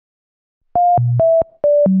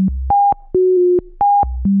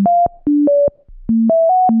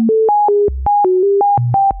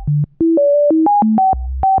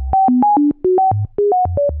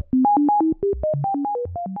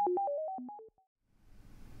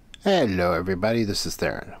Hello everybody, this is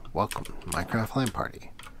Theron. Welcome to Minecraft LAN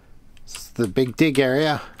Party. This is the big dig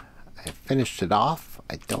area. I finished it off.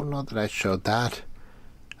 I don't know that I showed that.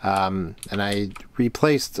 And I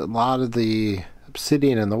replaced a lot of the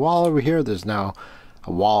obsidian in the wall over here. There's now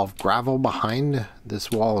a wall of gravel behind this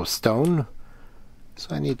wall of stone.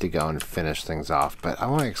 So I need to go and finish things off. But I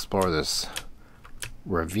want to explore this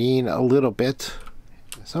ravine a little bit.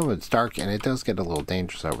 Some of it's dark and it does get a little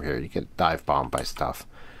dangerous over here. You get dive bombed by stuff.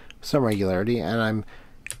 Some regularity, and I'm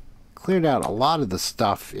cleared out a lot of the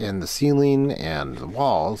stuff in the ceiling and the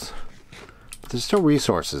walls, but there's still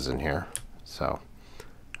resources in here, so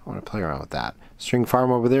I want to play around with that. String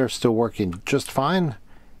farm over there is still working just fine,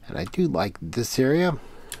 and I do like this area.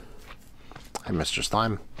 Hi, Mr.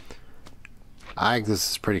 Slime. I think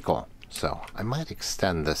this is pretty cool, so I might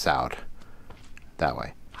extend this out that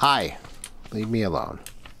way. Hi, leave me alone.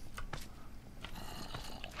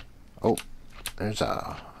 Oh, there's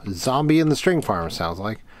a zombie in the string farm, sounds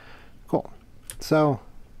like. Cool. So,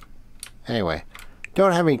 anyway,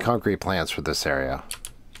 don't have any concrete plans for this area.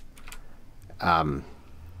 Don't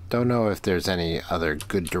know if there's any other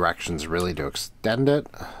good directions really to extend it.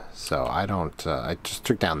 So I don't, I just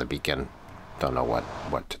took down the beacon. Don't know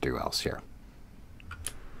what to do else here.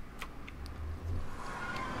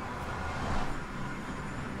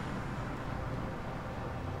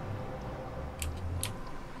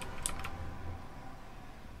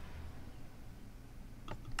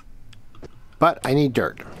 But I need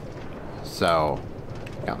dirt, so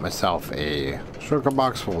got myself a shulker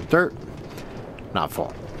box full of dirt. Not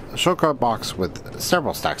full. A shulker box with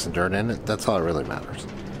several stacks of dirt in it. That's all that really matters.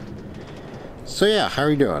 So yeah, how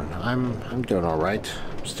are you doing? I'm doing all right.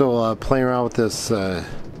 I'm still playing around with this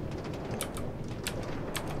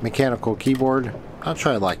mechanical keyboard. Not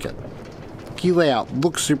sure I like it. The key layout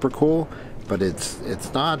looks super cool, but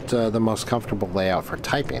it's not the most comfortable layout for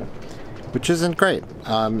typing, which isn't great.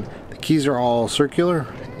 Keys are all circular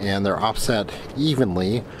and they're offset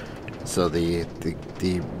evenly, so the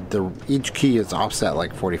each key is offset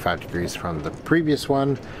like 45 degrees from the previous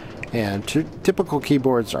one, and typical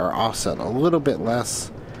keyboards are offset a little bit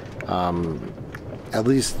less. At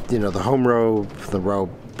least, you know, the home row, the row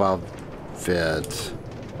above it.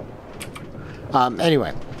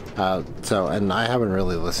 Anyway, so, and I haven't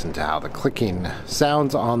really listened to how the clicking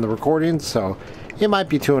sounds on the recording, so it might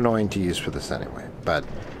be too annoying to use for this anyway, but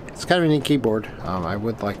it's kind of a neat keyboard. I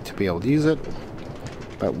would like to be able to use it,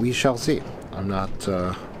 but we shall see. I'm not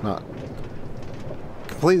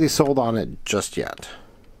completely sold on it just yet.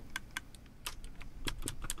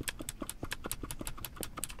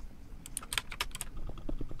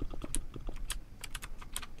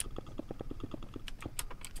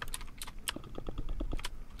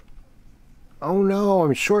 Oh no,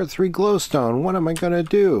 I'm short 3 glowstone. What am I gonna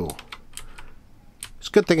do? It's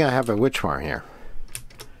a good thing I have a witch farm here.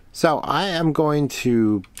 So I am going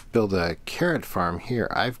to build a carrot farm here.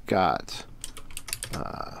 I've got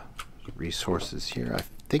resources here. I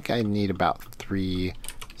think I need about 3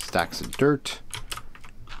 stacks of dirt.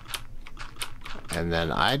 And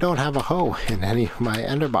then I don't have a hoe in any of my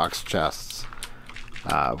enderbox chests.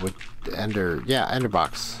 With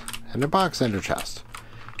enderbox, ender chest.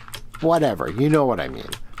 Whatever, you know what I mean.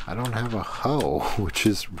 I don't have a hoe, which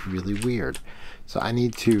is really weird. So I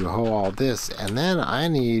need to hoe all this, and then I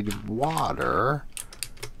need water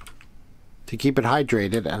to keep it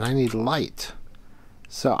hydrated, and I need light.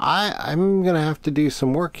 So I'm gonna have to do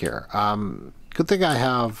some work here. Good thing I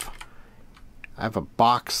have a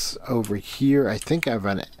box over here. I think I have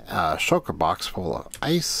a shulker box full of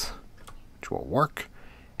ice, which will work.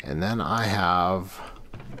 And then I've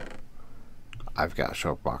got a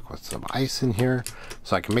shulker box with some ice in here,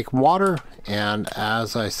 so I can make water. And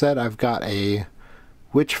as I said, I've got a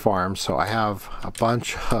witch farm, so I have a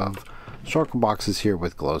bunch of shulker boxes here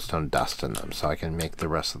with glowstone dust in them, so I can make the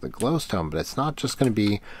rest of the glowstone. But it's not just going to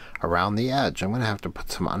be around the edge. I'm going to have to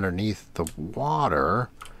put some underneath the water,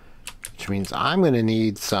 which means I'm going to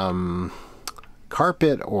need some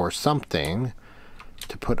carpet or something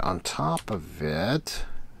to put on top of it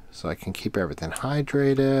so I can keep everything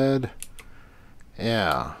hydrated.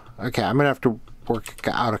 Yeah, okay, I'm going to have to work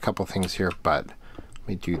out a couple things here, but let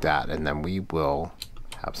me do that and then we will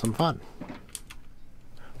have some fun.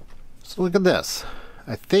 So look at this.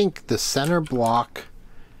 I think the center block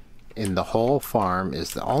in the whole farm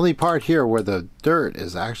is the only part here where the dirt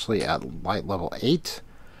is actually at light level 8.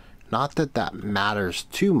 Not that that matters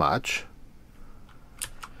too much,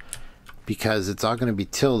 because it's all going to be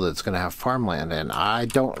tilled. It's going to have farmland, and I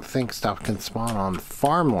don't think stuff can spawn on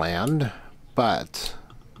farmland. But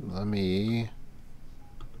let me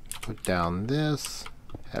put down this.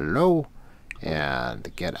 Hello.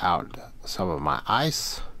 And get out some of my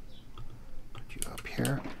ice. Put you up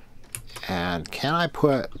here. And can I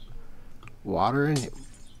put water in?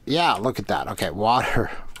 Yeah, look at that. Okay,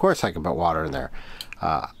 water. Of course I can put water in there.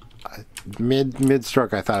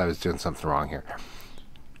 Mid-stroke, I thought I was doing something wrong here.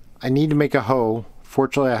 I need to make a hoe.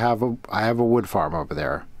 Fortunately, I have a wood farm over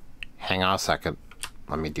there. Hang on a second.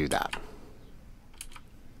 Let me do that.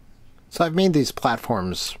 So I've made these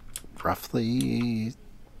platforms roughly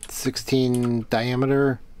 16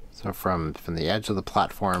 diameter. So from the edge of the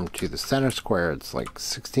platform to the center square, it's like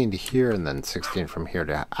 16 to here, and then 16 from here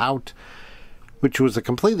to out, which was a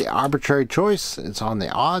completely arbitrary choice. It's on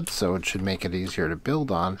the odds, so it should make it easier to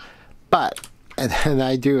build on. But, and then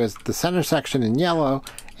I do is the center section in yellow,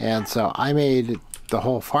 and so I made the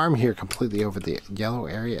whole farm here completely over the yellow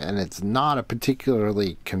area, and it's not a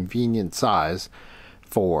particularly convenient size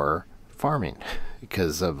for farming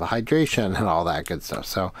because of hydration and all that good stuff.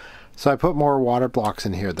 So I put more water blocks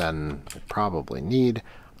in here than I probably need.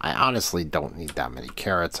 I honestly don't need that many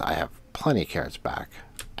carrots. I have plenty of carrots back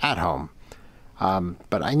at home.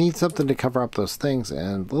 But I need something to cover up those things,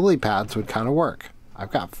 and lily pads would kind of work. I've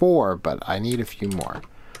got 4, but I need a few more.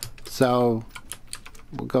 So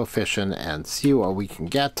we'll go fishing and see what we can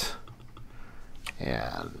get.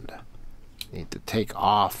 And need to take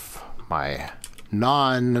off my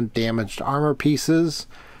non-damaged armor pieces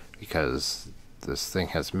because this thing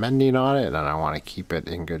has mending on it and I want to keep it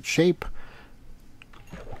in good shape.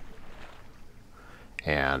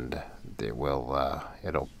 And they will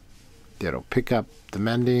it'll pick up the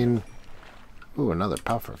mending. Ooh, another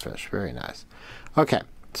puffer fish. Very nice. Okay,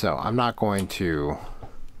 so I'm not going to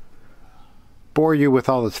bore you with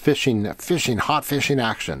all this hot fishing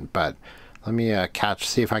action, but let me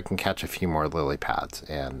see if I can catch a few more lily pads,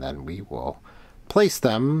 and then we will place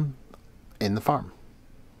them in the farm.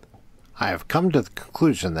 I have come to the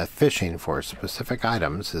conclusion that fishing for specific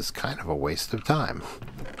items is kind of a waste of time,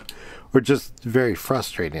 or just very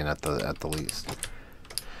frustrating at the least.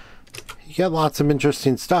 You get lots of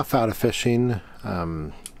interesting stuff out of fishing,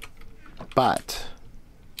 but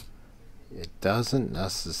it doesn't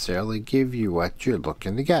necessarily give you what you're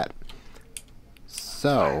looking to get.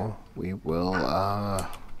 So we will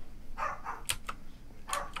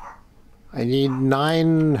I need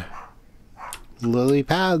 9 lily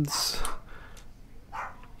pads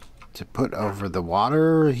to put over the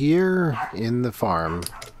water here in the farm.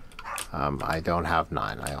 I don't have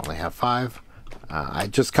 9. I only have 5. I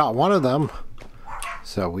just caught one of them,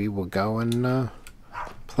 so we will go and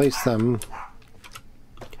place them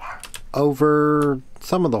over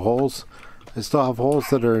some of the holes. I still have holes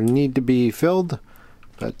that need to be filled,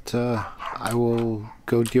 but I will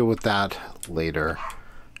go deal with that later.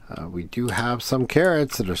 We do have some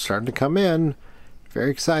carrots that are starting to come in.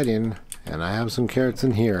 Very exciting. And I have some carrots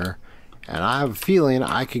in here. And I have a feeling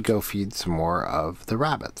I could go feed some more of the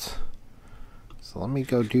rabbits. So let me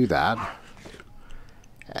go do that.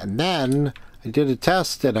 And then I did a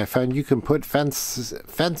test and I found you can put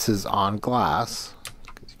fences on glass.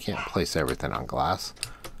 You can't place everything on glass.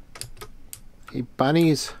 Hey,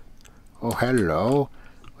 bunnies. Oh, hello.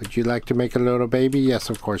 Would you like to make a little baby? Yes,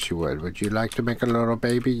 of course you would. Would you like to make a little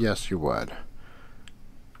baby? Yes, you would.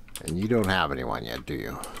 And you don't have anyone yet, do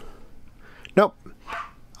you? Nope.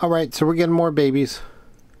 Alright, so we're getting more babies.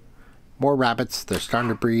 More rabbits. They're starting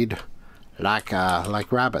to breed like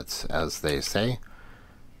rabbits, as they say.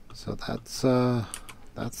 So that's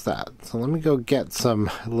that. So let me go get some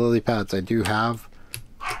lily pads. I do have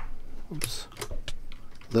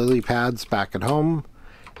lily pads back at home.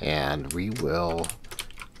 And we will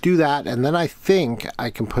do that, and then I think I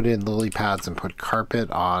can put in lily pads and put carpet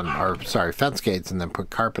on, or sorry, fence gates, and then put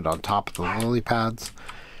carpet on top of the lily pads.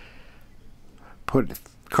 Put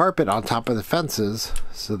carpet on top of the fences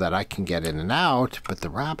so that I can get in and out, but the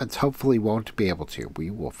rabbits hopefully won't be able to. We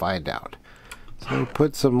will find out. So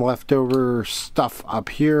put some leftover stuff up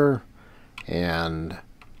here, and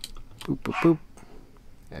boop, boop, boop,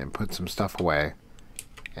 and put some stuff away.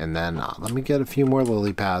 And then let me get a few more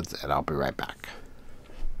lily pads, and I'll be right back.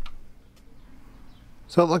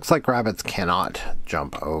 So it looks like rabbits cannot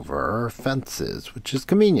jump over fences, which is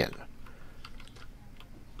convenient.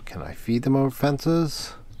 Can I feed them over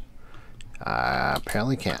fences?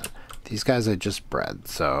 Apparently can't. These guys I just bred,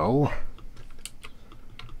 so...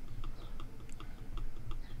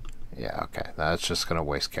 yeah, okay. That's just going to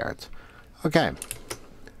waste carrots. Okay.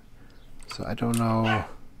 So I don't know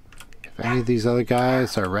if any of these other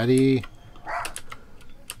guys are ready.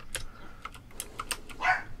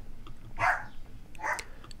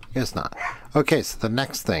 Guess not. Okay, so the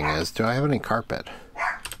next thing is, do I have any carpet?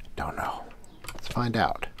 Don't know. Let's find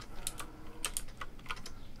out.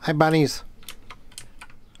 Hi, bunnies.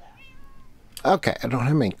 Okay, I don't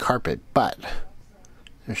have any carpet, but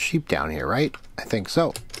there's sheep down here, right? I think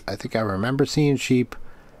so. I think I remember seeing sheep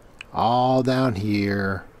all down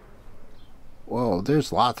here. Whoa,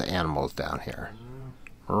 there's lots of animals down here.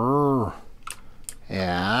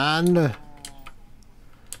 And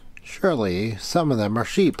surely some of them are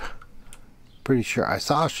sheep. Pretty sure I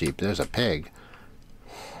saw sheep. There's a pig.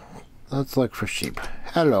 Let's look for sheep.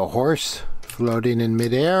 Hello, horse. Floating in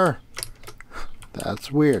midair.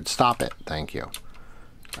 That's weird. Stop it. Thank you.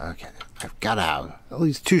 Okay. I've got to have at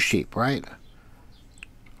least 2 sheep, right?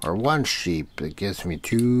 Or 1 sheep that gives me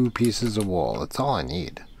 2 pieces of wool. That's all I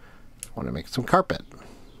need. I want to make some carpet.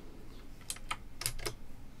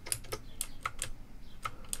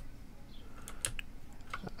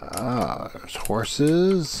 There's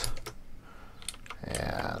horses.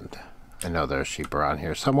 And I know there's sheep around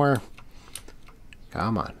here somewhere.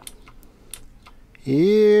 Come on.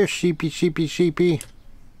 Here, sheepy, sheepy, sheepy.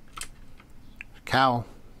 Cow.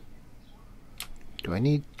 Do I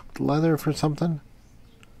need leather for something?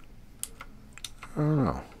 I don't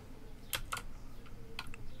know.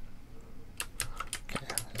 Okay,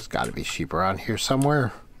 there's got to be sheep around here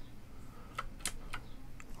somewhere.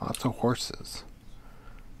 Lots of horses.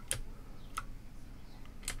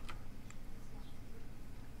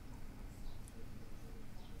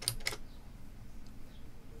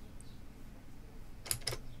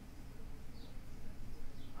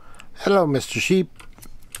 Hello, Mr. Sheep.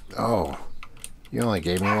 Oh, you only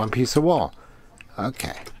gave me 1 piece of wool.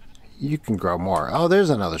 Okay, you can grow more. Oh, there's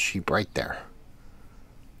another sheep right there.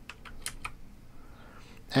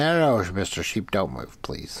 Hello, Mr. Sheep. Don't move,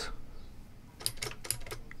 please.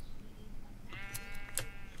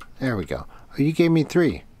 There we go. Oh, you gave me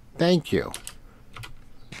 3. Thank you.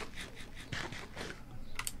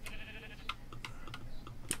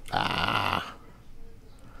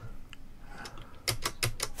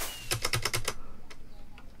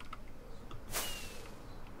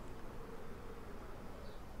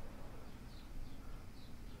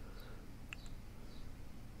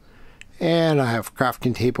 And I have a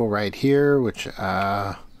crafting table right here, which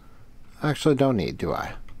I actually don't need, do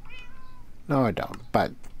I? No, I don't,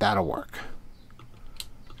 but that'll work.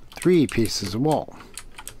 3 pieces of wool.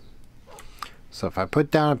 So if I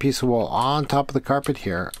put down a piece of wool on top of the carpet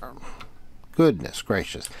here, goodness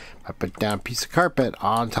gracious, if I put down a piece of carpet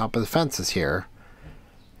on top of the fences here,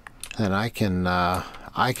 then I can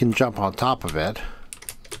jump on top of it.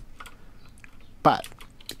 But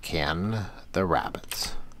can the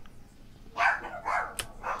rabbits?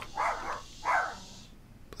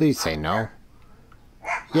 Please say no.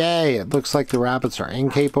 Yay, it looks like the rabbits are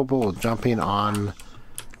incapable of jumping on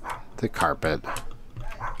the carpet.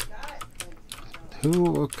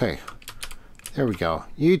 Okay. There we go.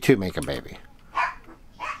 You two make a baby.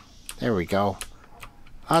 There we go.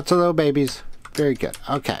 Lots of little babies. Very good.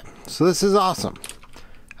 Okay, so this is awesome.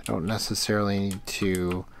 I don't necessarily need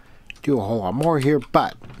to do a whole lot more here,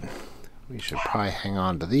 but we should probably hang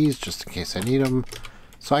on to these just in case I need them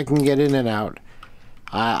so I can get in and out.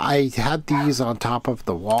 I had these on top of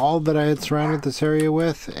the wall that I had surrounded this area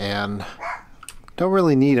with, and don't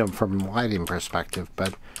really need them from a lighting perspective,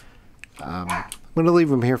 but I'm going to leave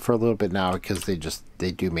them here for a little bit now because they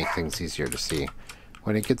do make things easier to see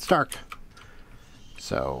when it gets dark.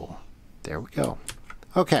 So there we go.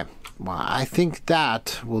 Okay, well, I think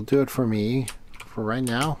that will do it for me for right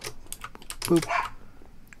now. Boop.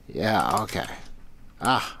 Yeah, okay.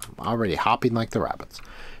 I'm already hopping like the rabbits.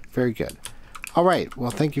 Very good. Alright,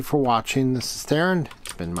 well, thank you for watching. This is Darren.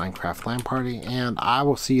 It's been Minecraft LAN Party, and I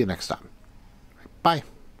will see you next time. Bye.